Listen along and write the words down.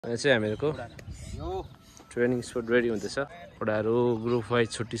चाहिँ हामीहरूको training spot ready हुँदैछ। घोडाहरू ग्रुप वाइज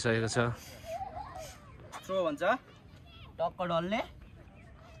छुट्टिसकेको छ। थ्रो भन्छ टक्क डल्ने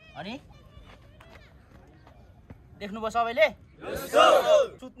अनि देख्नुभयो सबैले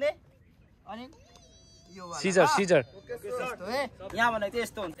सुत्ने अनि यो सिजर यहाँ भनेको चाहिँ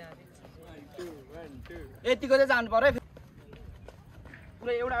यस्तो हुन्छ। यतिको चाहिँ जानु पर्यो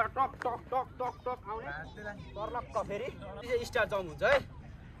पुरै एउटा talk talk talk talk talk आउने पर्लक्क फेरि स्टार जम्प हुन्छ है।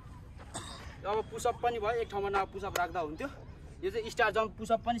 अब पुसअप पनि भयो, एक ठाउँमा न पुसअप राख्दा हुन्थ्यो। यो चाहिँ स्टार जम्प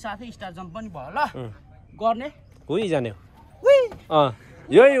पुसअप पनि साथै स्टार जम्प पनि भयो। ल गर्ने कोही जाने हो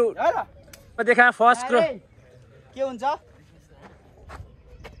यही देखा फर्स्ट क्रो के हुन्छ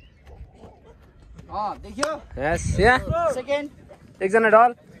देखियो। यस या सेकेन्ड एकजना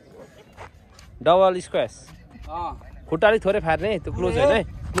डबल स्क्वास खुट्टाले थोरै फार्ने त्यो क्लोज होइन है,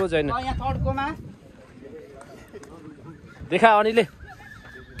 क्लोज होइन। यहाँ थर्डकोमा देखा अनिले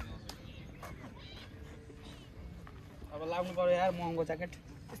अब लाग्नु पर्यो यार महँगो ज्याकेट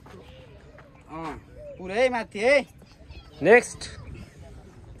पुरै माथि है। नेक्स्ट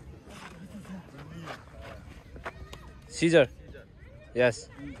सिजर यस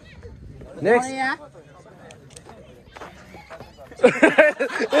नेक्स्ट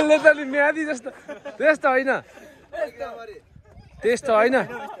यसले त नि म्यादी जस्तो त्यस्तो होइन त्यस्तो होइन।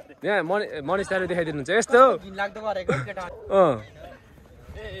 यहाँ मनिष दाले देखाइदिनुहुन्छ यस्तो हो लाग्दो गरेको केटा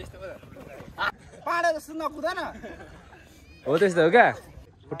पाडा जस्तो नकुदा न हो त्यस्तो हो क्या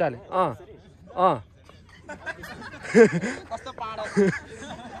खुट्टाले कस्तो पाडा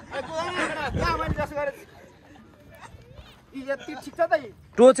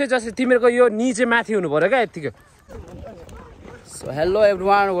टो चाहिँ जस्तै तिमीहरूको यो नि चाहिँ माथि हुनु पर्यो क्या यतिको। So hello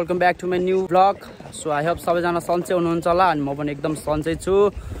everyone, welcome back to my new blog. So I hope सबैजना सन्चै हुनुहुन्छ होला अनि म पनि एकदम सन्चै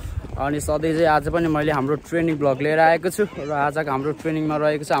छु। अनि सधैँ चाहिँ आज पनि मैले हाम्रो ट्रेनिङ ब्लग लिएर आएको छु र आजको हाम्रो ट्रेनिङमा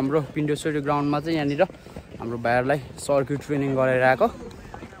रहेको छ हाम्रो पिण्डेश्वरी ग्राउन्डमा चाहिँ यहाँनिर हाम्रो भाइहरूलाई सर्किट ट्रेनिङ गरेर आएको।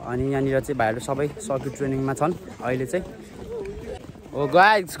 अनि यहाँनिर चाहिँ भाइहरू सबै सर्किट ट्रेनिङमा छन् अहिले चाहिँ। ओ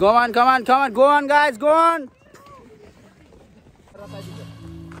guys go on com on go on guys go on.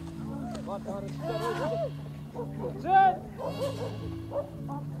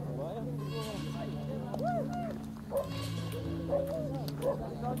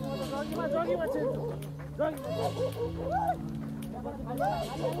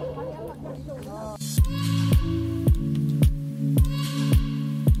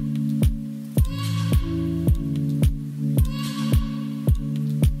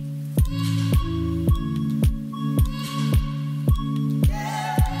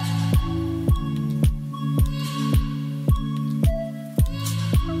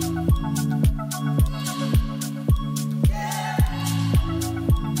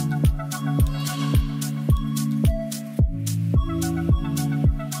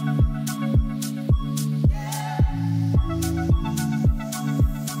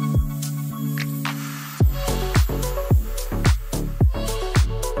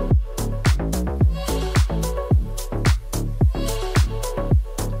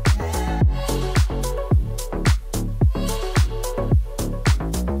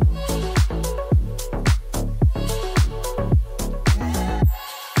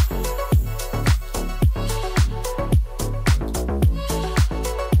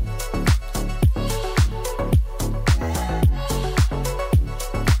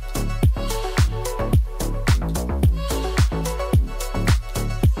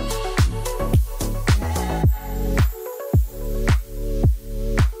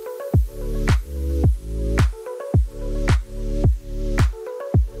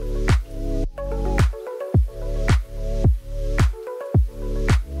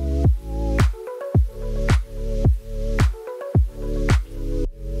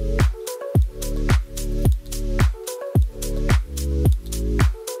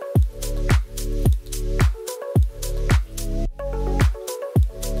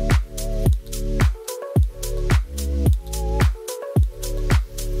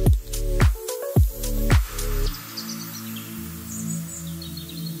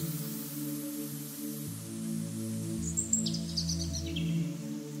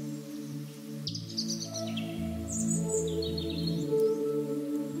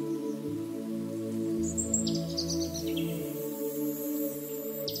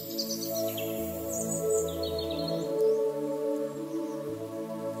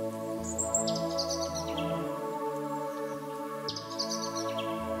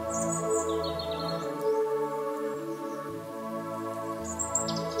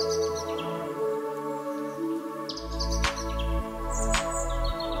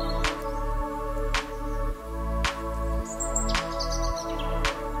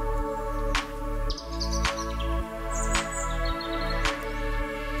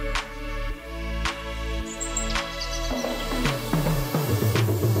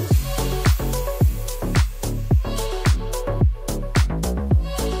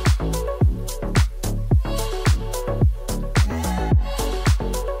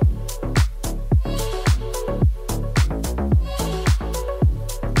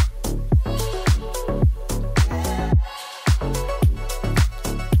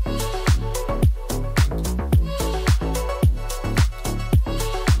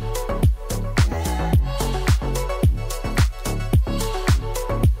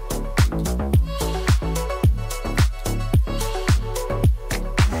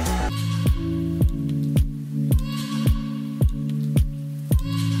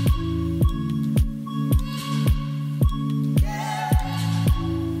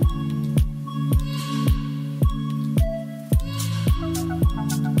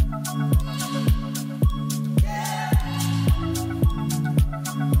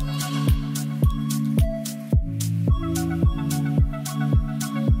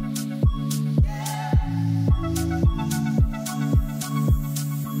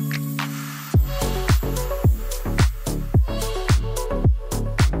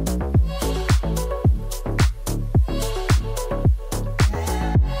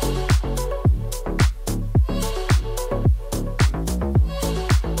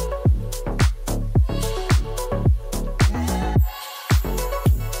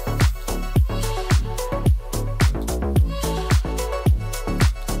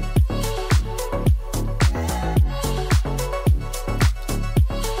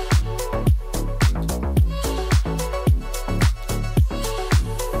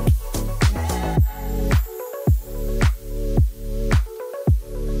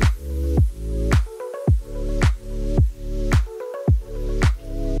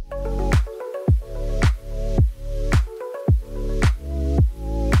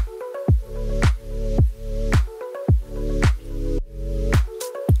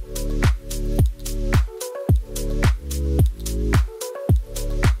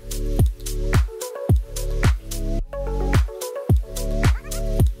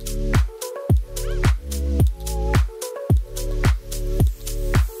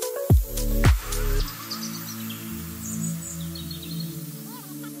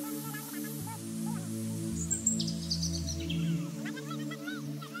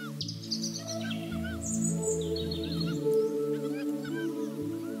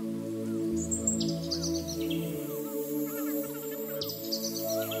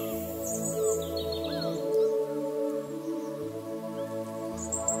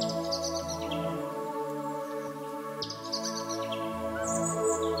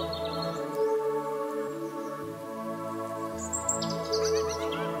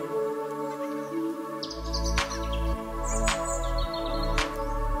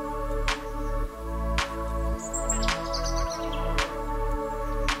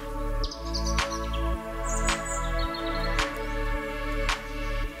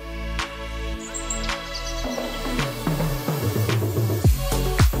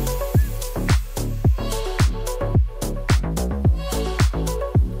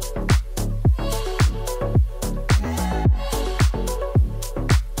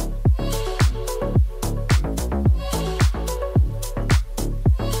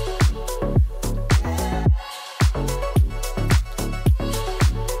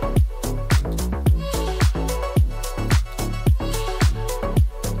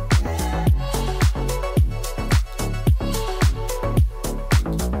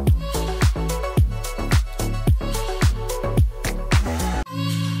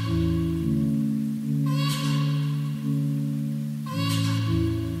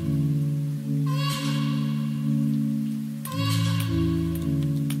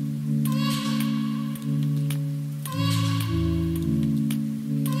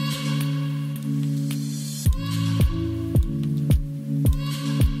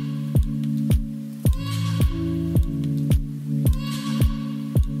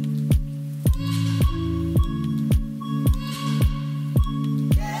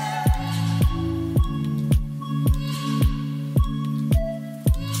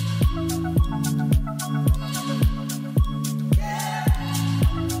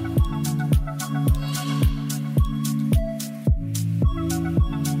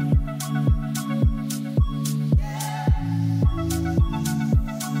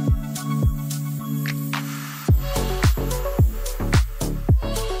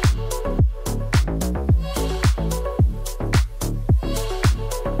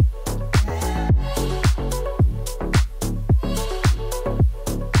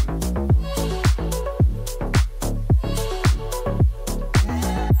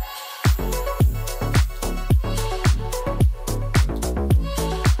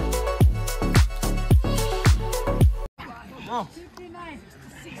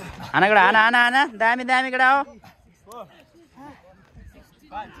 आना केटा आना दामी केटा हो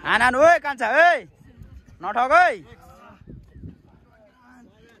आना ओए कान्छा ओए नठग ओए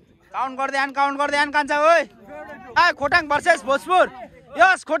काउन्ट गर्दै आन कान्छा ओए खोटाङ भर्सेस भोजपुर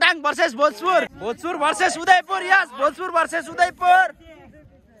यस खोटाङ भर्सेस भोजपुर भर्सेस उदयपुर यस Bhojpur versus Udaipur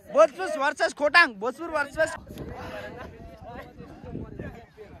Bhojpur versus Khotang Bhojpur versus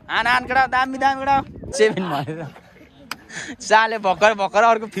आना केटा दामी केटा 7 भनेर साले भर्खर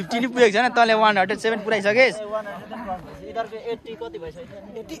अर्को 50 नि पुगेको छैन तँले 107 पुराइसकेस्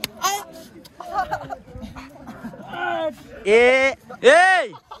ए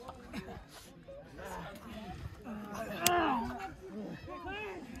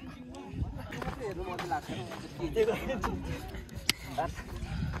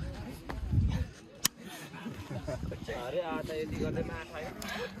अरे आता यति गर्दै माथ आयो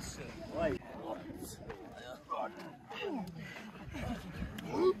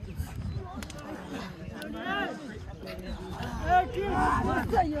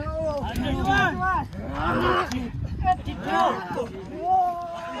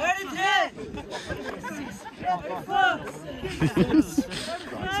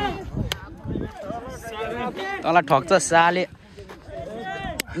तँलाई ठग्छ साले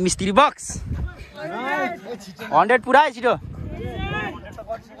मिस्त्री बक्स 100 पुरा छिटो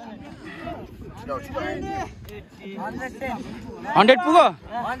 100 पुगो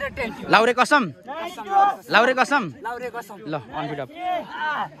 110 लाउरे कसम ल अनफिट अप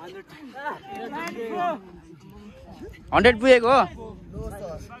 100 पुगेको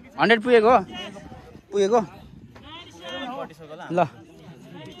 100 पुगेको ल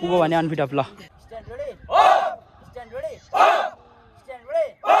पुगो भने अनफिट अप ल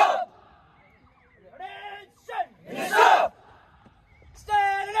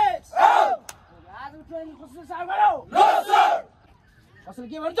Asal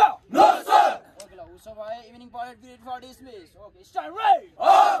ke भन्छ नो सर ओके ल उसो भए evening parade period for dismiss okay start ready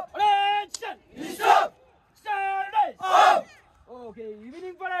attention stop start okay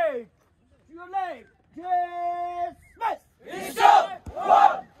evening parade your leg dismiss stop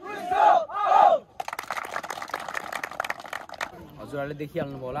 1 2 out हजुरहरुले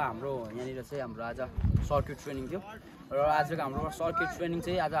देखिहाल्नु भयो होला हाम्रो यहाँनिर चाहिँ हाम्रो आज सर्किट ट्रेनिङ थियो र आजको हाम्रो सर्किट ट्रेनिङ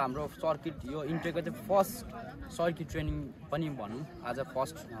चाहिँ आज हाम्रो सर्किट यो इन्टेकको चाहिँ फर्स्ट सर्किट ट्रेनिङ पनि भनौँ आज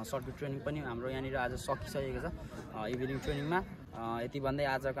फर्स्ट सर्किट ट्रेनिङ पनि हाम्रो यहाँनिर आज सकिसकेको छ इभिनिङ ट्रेनिङमा यति भन्दै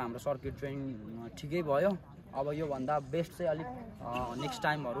आजको हाम्रो सर्किट ट्रेनिङ ठिकै भयो अब यो भन्दा बेस्ट चाहिँ अलिक नेक्स्ट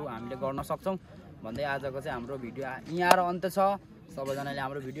टाइमहरू हामीले गर्न सक्छौँ भन्दै आजको चाहिँ हाम्रो भिडियो यहाँ अन्त्य छ सबैजनाले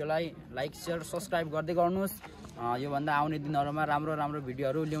हाम्रो भिडियोलाई लाइक शेयर सब्स्क्राइब गर्दै गर्नुहोस् यो भन्दा आउने दिनहरुमा राम्रो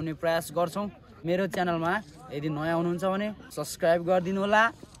भिडियोहरू ल्याउने प्रयास गर्छौँ मेरो च्यानलमा यदि नयाँ हुनुहुन्छ भने सब्स्क्राइब गरिदिनु होला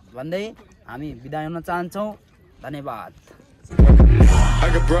भन्दै हामी बिदा हुन चाहन्छौँ धन्यवाद I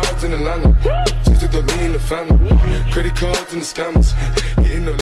got broads in Atlanta, just to the lean the family, credit cards and the scammers, hitting the